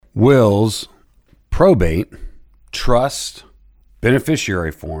wills, probate, trust,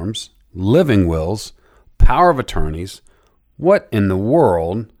 beneficiary forms, living wills, power of attorneys. What in the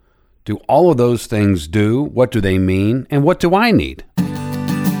world do all of those things do? What do they mean? And what do I need?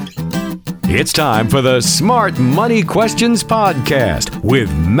 It's time for the Smart Money Questions Podcast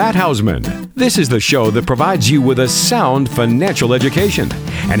with Matt Hausman. This is the show that provides you with a sound financial education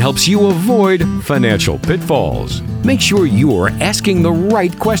and helps you avoid financial pitfalls. Make sure you are asking the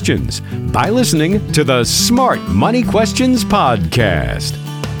right questions by listening to the Smart Money Questions Podcast.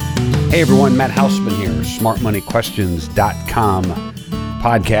 Hey everyone, Matt Hausman here, smartmoneyquestions.com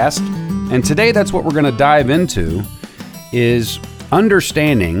podcast. And today that's what we're going to dive into is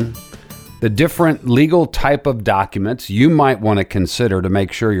understanding the different legal type of documents you might want to consider to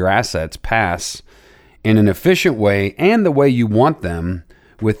make sure your assets pass in an efficient way and the way you want them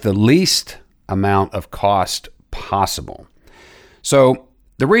with the least amount of cost possible. So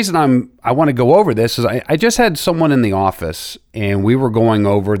the reason I want to go over this is I just had someone in the office and we were going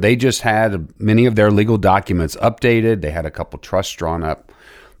over, they just had many of their legal documents updated. They had a couple trusts drawn up,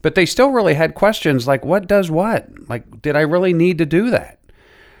 but they still really had questions like, what does what? Like, did I really need to do that?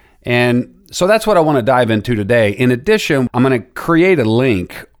 And so that's what I want to dive into today. In addition, I'm going to create a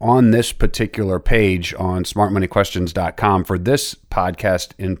link on this particular page on smartmoneyquestions.com for this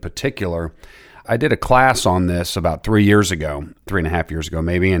podcast in particular. I did a class on this about 3.5 years ago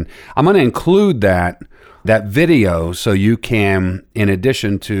maybe, and I'm going to include that video so you can, in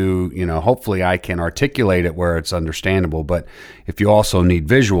addition to, hopefully I can articulate it where it's understandable, but if you also need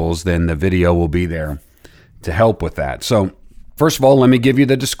visuals, then the video will be there to help with that. So first of all, let me give you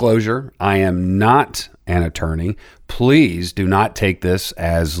the disclosure. I am not an attorney. Please do not take this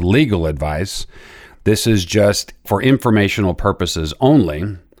as legal advice. This is just for informational purposes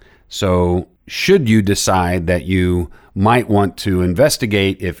only. So should you decide that you might want to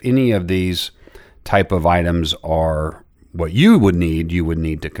investigate if any of these type of items are what you would need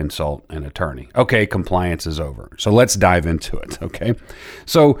to consult an attorney. Okay, compliance is over. So let's dive into it, okay?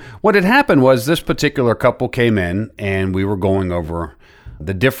 So what had happened was this particular couple came in and we were going over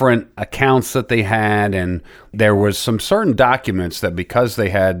the different accounts that they had, and there was some certain documents that because they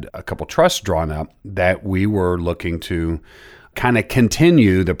had a couple trusts drawn up that we were looking to kind of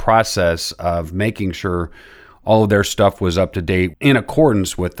continue the process of making sure all of their stuff was up to date in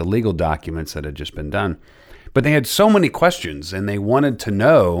accordance with the legal documents that had just been done. But they had so many questions and they wanted to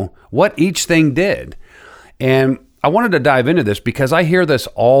know what each thing did. And I wanted to dive into this because I hear this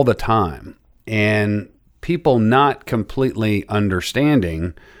all the time and people not completely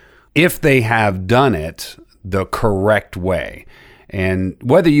understanding if they have done it the correct way. And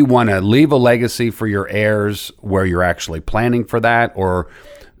whether you want to leave a legacy for your heirs where you're actually planning for that, or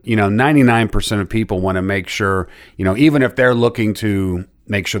 99% of people want to make sure, even if they're looking to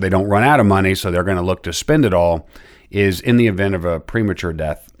make sure they don't run out of money, so they're going to look to spend it all, is in the event of a premature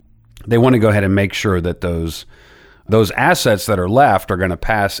death, they want to go ahead and make sure that those assets that are left are going to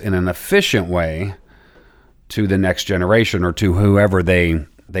pass in an efficient way to the next generation or to whoever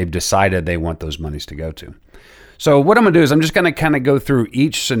they've decided they want those monies to go to. So what I'm going to do is I'm just going to kind of go through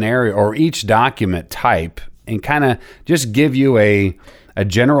each scenario or each document type and kind of just give you a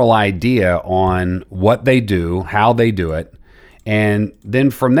general idea on what they do, how they do it. And then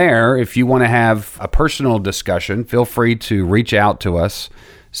from there, if you want to have a personal discussion, feel free to reach out to us,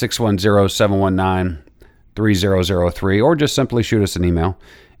 610-719-3003, or just simply shoot us an email,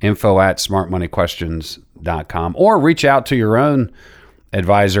 info@smartmoneyquestions.com, or reach out to your own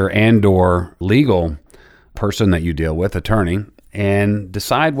advisor and or legal person that you deal with, attorney, and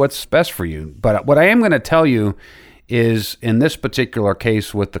decide what's best for you. But what I am going to tell you is in this particular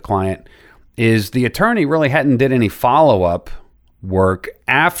case with the client is the attorney really hadn't did any follow-up work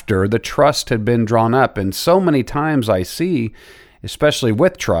after the trust had been drawn up. And so many times I see, especially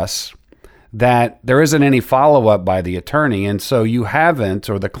with trusts, that there isn't any follow-up by the attorney. And so you haven't,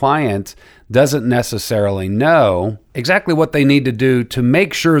 or the client doesn't necessarily know exactly what they need to do to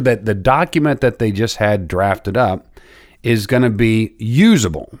make sure that the document that they just had drafted up is going to be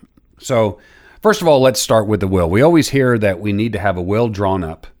usable. So first of all, let's start with the will. We always hear that we need to have a will drawn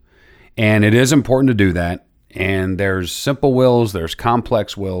up, and it is important to do that. And there's simple wills, there's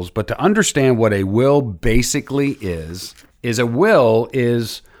complex wills, but to understand what a will basically is a will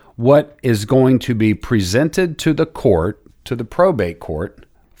is what is going to be presented to the court, to the probate court,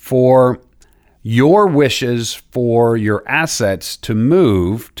 for your wishes for your assets to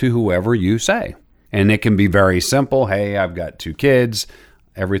move to whoever you say. And it can be very simple. Hey, I've got 2 kids,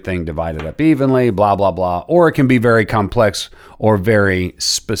 everything divided up evenly, blah, blah, blah. Or it can be very complex or very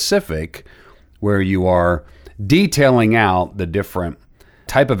specific where you are detailing out the different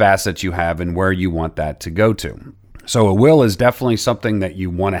type of assets you have and where you want that to go to. So a will is definitely something that you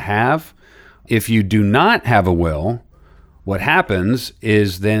want to have. If you do not have a will, what happens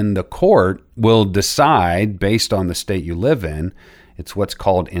is then the court will decide based on the state you live in. It's what's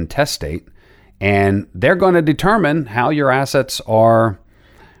called intestate, and they're going to determine how your assets are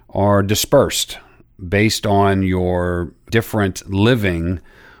dispersed based on your different living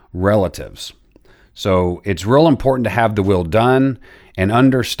relatives. So it's real important to have the will done and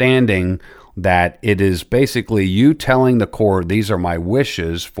understanding that it is basically you telling the court, these are my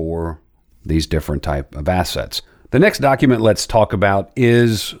wishes for these different type of assets. The next document let's talk about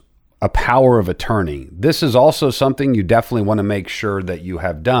is a power of attorney. This is also something you definitely want to make sure that you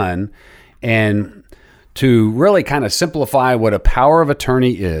have done. And to really kind of simplify what a power of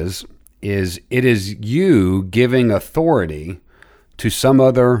attorney is it is you giving authority to some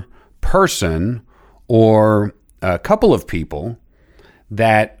other person or a couple of people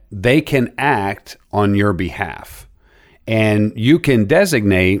that they can act on your behalf. And you can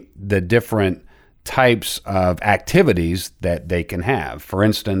designate the different types of activities that they can have. For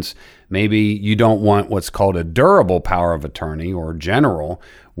instance, maybe you don't want what's called a durable power of attorney or general,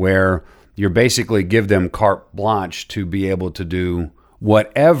 where you basically give them carte blanche to be able to do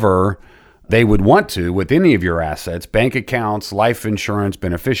whatever they would want to with any of your assets, bank accounts, life insurance,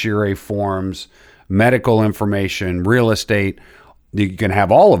 beneficiary forms, medical information, real estate. You can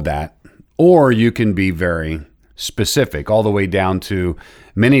have all of that, or you can be very specific, all the way down to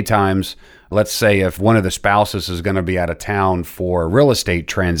many times, let's say if one of the spouses is going to be out of town for a real estate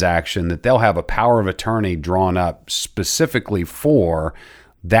transaction, that they'll have a power of attorney drawn up specifically for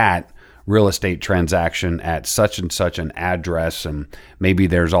that real estate transaction at such and such an address. And maybe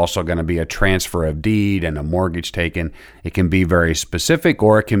there's also going to be a transfer of deed and a mortgage taken. It can be very specific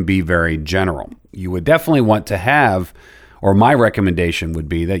or it can be very general. You would definitely want to have, or my recommendation would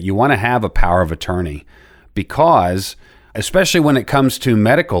be that you want to have a power of attorney, because especially when it comes to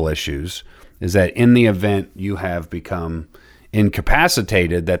medical issues, is that in the event you have become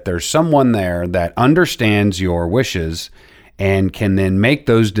incapacitated, that there's someone there that understands your wishes and can then make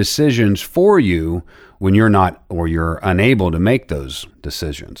those decisions for you when you're not, or you're unable to make those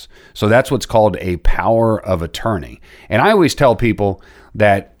decisions. So that's what's called a power of attorney. And I always tell people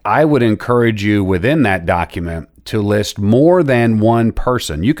that I would encourage you within that document to list more than one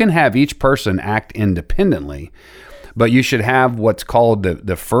person. You can have each person act independently, but you should have what's called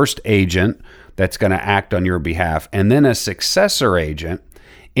the first agent that's going to act on your behalf, and then a successor agent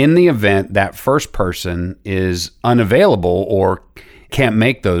in the event that first person is unavailable or can't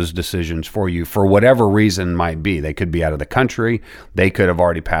make those decisions for you for whatever reason might be. They could be out of the country. They could have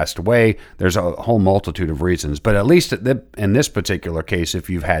already passed away. There's a whole multitude of reasons. But at least in this particular case, if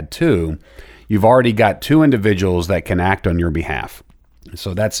you've had two, you've already got two individuals that can act on your behalf.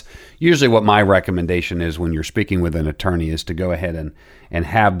 So that's usually what my recommendation is when you're speaking with an attorney, is to go ahead and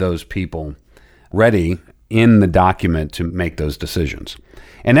have those people ready in the document to make those decisions.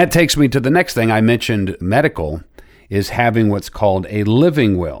 And that takes me to the next thing. I mentioned medical, is having what's called a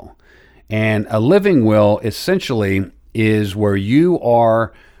living will. And a living will essentially is where you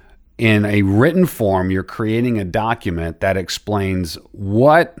are in a written form, you're creating a document that explains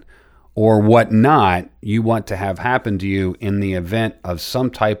what or what not you want to have happen to you in the event of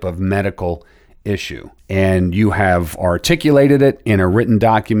some type of medical issue. And you have articulated it in a written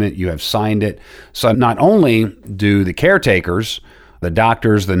document, you have signed it. So not only do the caretakers, the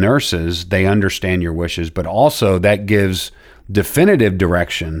doctors, the nurses, they understand your wishes, but also that gives definitive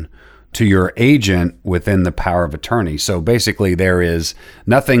direction to your agent within the power of attorney. So basically there is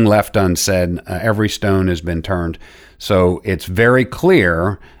nothing left unsaid. Every stone has been turned. So it's very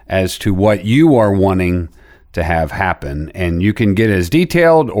clear as to what you are wanting to have happen. And you can get as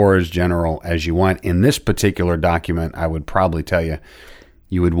detailed or as general as you want. In this particular document, I would probably tell you,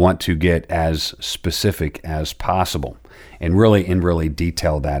 you would want to get as specific as possible and really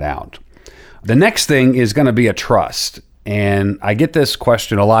detail that out. The next thing is going to be a trust. And I get this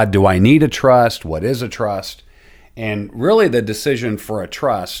question a lot. Do I need a trust? What is a trust? And really the decision for a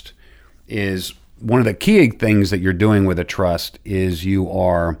trust is one of the key things that you're doing with a trust is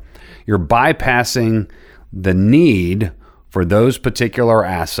you're bypassing the need for those particular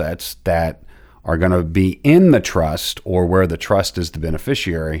assets that are going to be in the trust or where the trust is the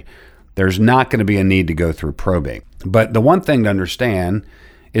beneficiary. There's not going to be a need to go through probate. But the one thing to understand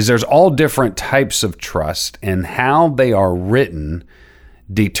is there's all different types of trust, and how they are written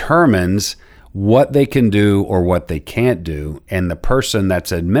determines what they can do or what they can't do. And the person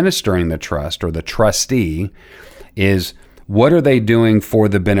that's administering the trust, or the trustee, is what are they doing for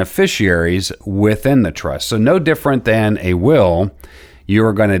the beneficiaries within the trust. So no different than a will.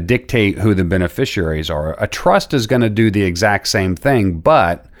 you're going to dictate who the beneficiaries are. A trust is going to do the exact same thing,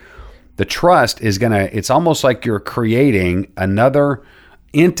 but the trust is going to, it's almost like you're creating another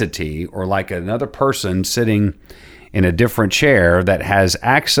entity or like another person sitting in a different chair that has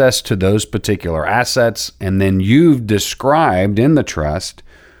access to those particular assets. And then you've described in the trust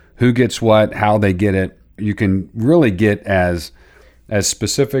who gets what, how they get it. You can really get as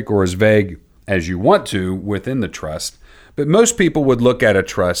specific or as vague as you want to within the trust. But most people would look at a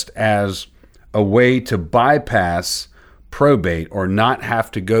trust as a way to bypass probate or not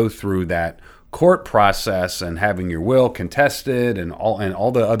have to go through that court process and having your will contested and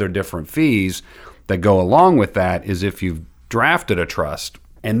all the other different fees that go along with that. Is if you've drafted a trust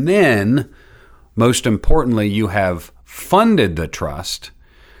and then, most importantly, you have funded the trust.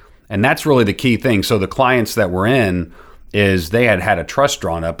 And that's really the key thing. So the clients that we're in is they had a trust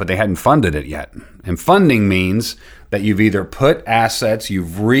drawn up, but they hadn't funded it yet. And funding means that you've either put assets,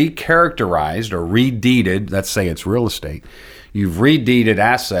 you've recharacterized or redeeded, let's say it's real estate, you've redeeded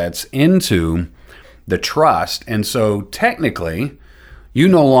assets into the trust. And so technically, you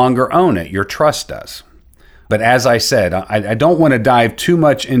no longer own it, your trust does. But as I said, I don't want to dive too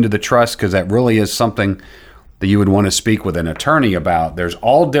much into the trust because that really is something that you would want to speak with an attorney about. There's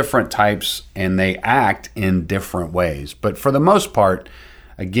all different types and they act in different ways. But for the most part,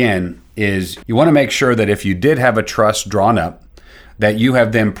 again, is you want to make sure that if you did have a trust drawn up, that you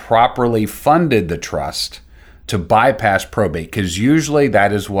have then properly funded the trust to bypass probate, because usually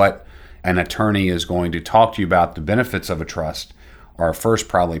that is what an attorney is going to talk to you about. The benefits of a trust are first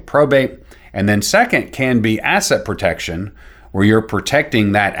probably probate, and then second can be asset protection, where you're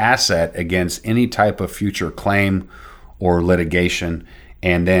protecting that asset against any type of future claim or litigation.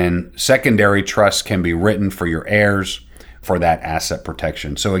 And then secondary trusts can be written for your heirs for that asset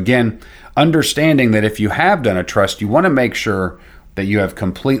protection. So again, understanding that if you have done a trust, you want to make sure that you have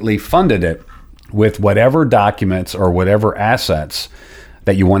completely funded it with whatever documents or whatever assets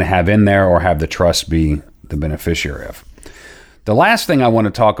that you want to have in there or have the trust be the beneficiary of. The last thing I want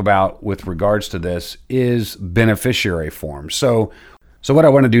to talk about with regards to this is beneficiary forms. So what I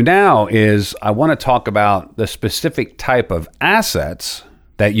want to do now is I want to talk about the specific type of assets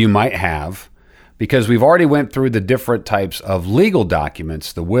that you might have, because we've already went through the different types of legal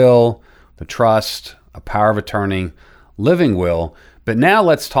documents, the will, the trust, a power of attorney, living will. But now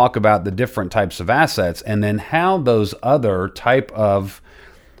let's talk about the different types of assets and then how those other type of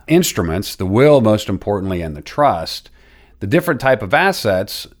instruments, the will most importantly and the trust, the different type of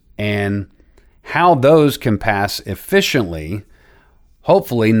assets and how those can pass efficiently,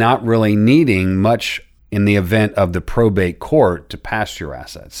 hopefully not really needing much in the event of the probate court to pass your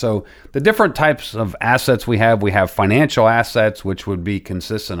assets. So the different types of assets we have financial assets, which would be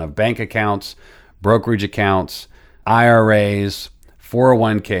consistent of bank accounts, brokerage accounts, IRAs,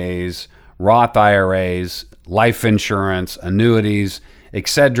 401ks, Roth IRAs, life insurance, annuities,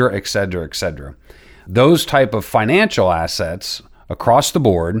 etc., etc., etc. Those type of financial assets across the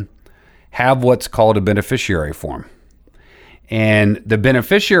board have what's called a beneficiary form. And the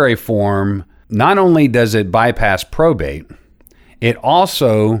beneficiary form, not only does it bypass probate, it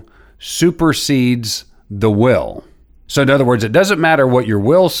also supersedes the will. So in other words, it doesn't matter what your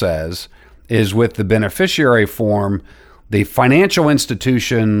will says, is with the beneficiary form, the financial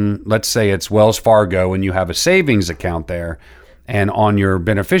institution, let's say it's Wells Fargo and you have a savings account there, and on your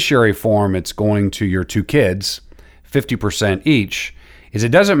beneficiary form, it's going to your two kids, 50% each, is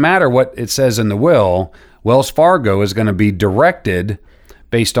it doesn't matter what it says in the will, Wells Fargo is going to be directed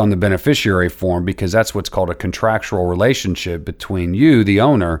based on the beneficiary form, because that's what's called a contractual relationship between you, the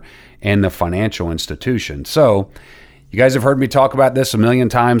owner, and the financial institution. So you guys have heard me talk about this a million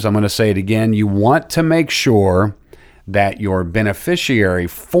times. I'm going to say it again. You want to make sure that your beneficiary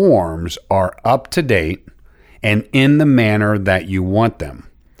forms are up to date and in the manner that you want them.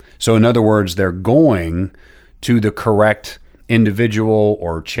 So in other words, they're going to the correct individual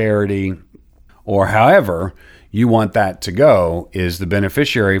or charity or however you want that to go. Is the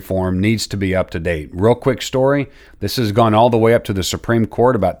beneficiary form needs to be up to date. Real quick story. This has gone all the way up to the Supreme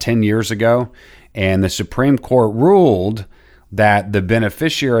Court about 10 years ago. And the Supreme Court ruled that the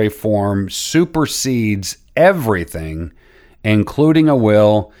beneficiary form supersedes everything, including a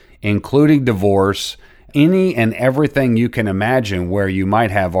will, including divorce, any and everything you can imagine where you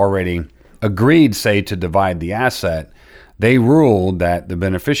might have already agreed, say, to divide the asset. They ruled that the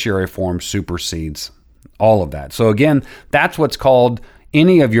beneficiary form supersedes all of that. So again, that's what's called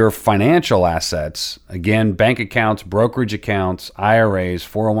any of your financial assets. Again, bank accounts, brokerage accounts, IRAs,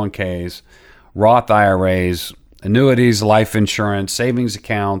 401ks, Roth IRAs, annuities, life insurance, savings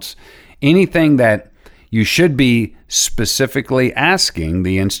accounts, anything that you should be specifically asking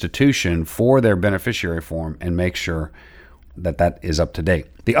the institution for their beneficiary form and make sure that that is up to date.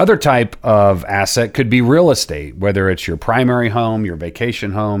 The other type of asset could be real estate, whether it's your primary home, your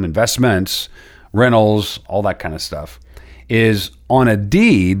vacation home, investments, rentals, all that kind of stuff. Is on a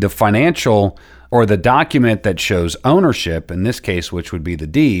deed, the financial or the document that shows ownership, in this case, which would be the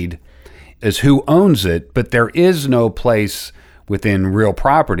deed, is who owns it, but there is no place within real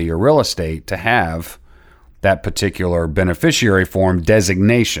property or real estate to have that particular beneficiary form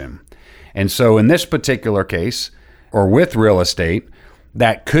designation. And so in this particular case, or with real estate,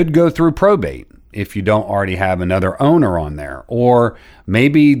 that could go through probate if you don't already have another owner on there. Or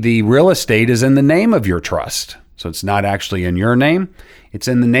maybe the real estate is in the name of your trust. So it's not actually in your name, it's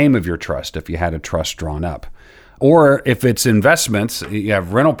in the name of your trust if you had a trust drawn up. Or if it's investments, you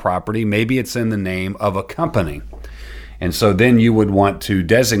have rental property, maybe it's in the name of a company. And so then you would want to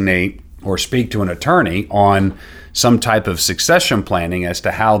designate or speak to an attorney on some type of succession planning as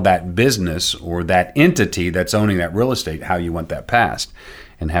to how that business or that entity that's owning that real estate, how you want that passed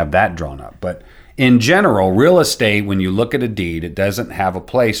and have that drawn up. But in general, real estate, when you look at a deed, it doesn't have a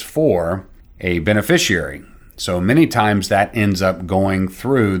place for a beneficiary. So many times that ends up going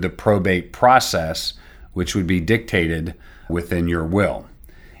through the probate process, which would be dictated within your will.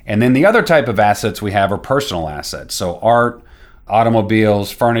 And then the other type of assets we have are personal assets. So art,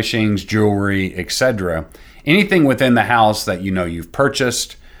 automobiles, furnishings, jewelry, etc. Anything within the house that you know you've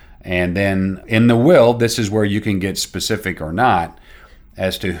purchased. And then in the will, this is where you can get specific or not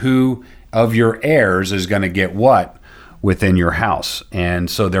as to who of your heirs is going to get what within your house. And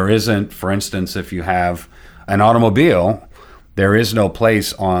so there isn't, for instance, if you have an automobile, there is no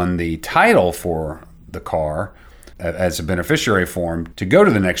place on the title for the car as a beneficiary form to go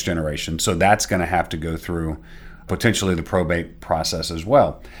to the next generation. So that's going to have to go through potentially the probate process as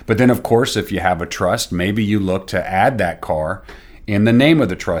well. But then, of course, if you have a trust, maybe you look to add that car in the name of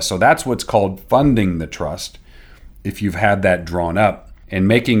the trust. So that's what's called funding the trust, if you've had that drawn up, and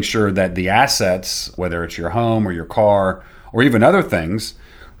making sure that the assets, whether it's your home or your car or even other things,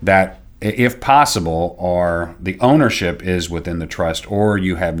 that if possible, are the ownership is within the trust, or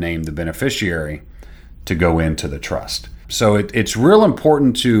you have named the beneficiary to go into the trust. So it's real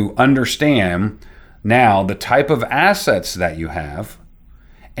important to understand now the type of assets that you have,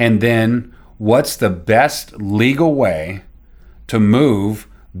 and then what's the best legal way to move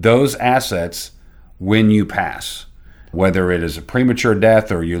those assets when you pass. Whether it is a premature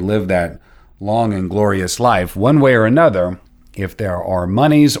death or you live that long and glorious life, one way or another, if there are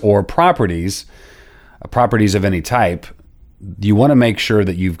monies or properties of any type, you want to make sure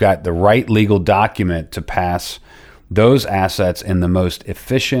that you've got the right legal document to pass those assets in the most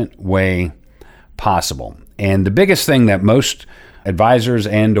efficient way possible. And the biggest thing that most advisors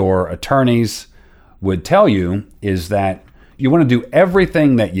and or attorneys would tell you is that you want to do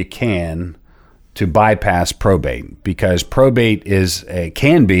everything that you can to bypass probate, because probate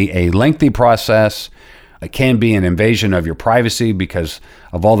can be a lengthy process. It can be an invasion of your privacy because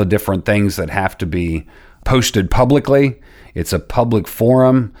of all the different things that have to be posted publicly. It's a public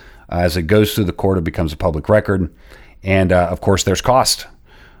forum. As it goes through the court, it becomes a public record. And of course, there's cost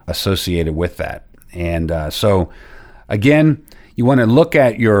associated with that. And so again, you want to look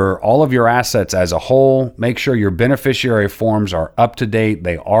at all of your assets as a whole. Make sure your beneficiary forms are up to date.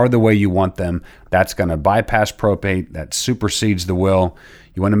 They are the way you want them. That's going to bypass probate. That supersedes the will.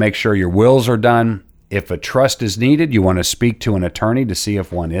 You want to make sure your wills are done. If a trust is needed, you want to speak to an attorney to see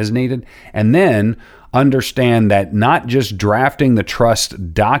if one is needed. And then understand that not just drafting the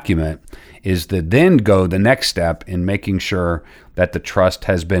trust document is the next step in making sure that the trust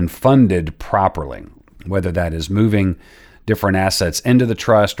has been funded properly, whether that is moving different assets into the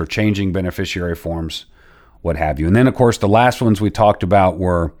trust or changing beneficiary forms, what have you. And then, of course, the last ones we talked about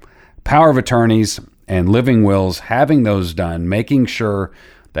were power of attorneys and living wills, having those done, making sure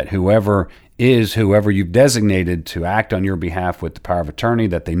that whoever you've designated to act on your behalf with the power of attorney,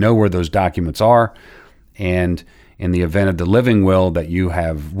 that they know where those documents are. And in the event of the living will, that you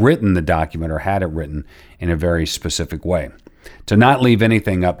have written the document or had it written in a very specific way, to not leave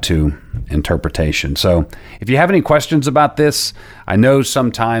anything up to interpretation. So if you have any questions about this, I know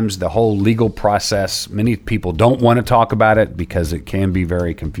sometimes the whole legal process, many people don't want to talk about it because it can be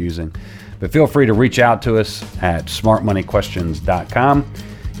very confusing. But feel free to reach out to us at smartmoneyquestions.com.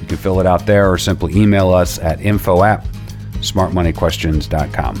 You can fill it out there or simply email us at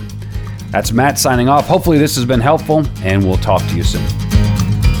info@smartmoneyquestions.com. That's Matt signing off. Hopefully this has been helpful, and we'll talk to you soon.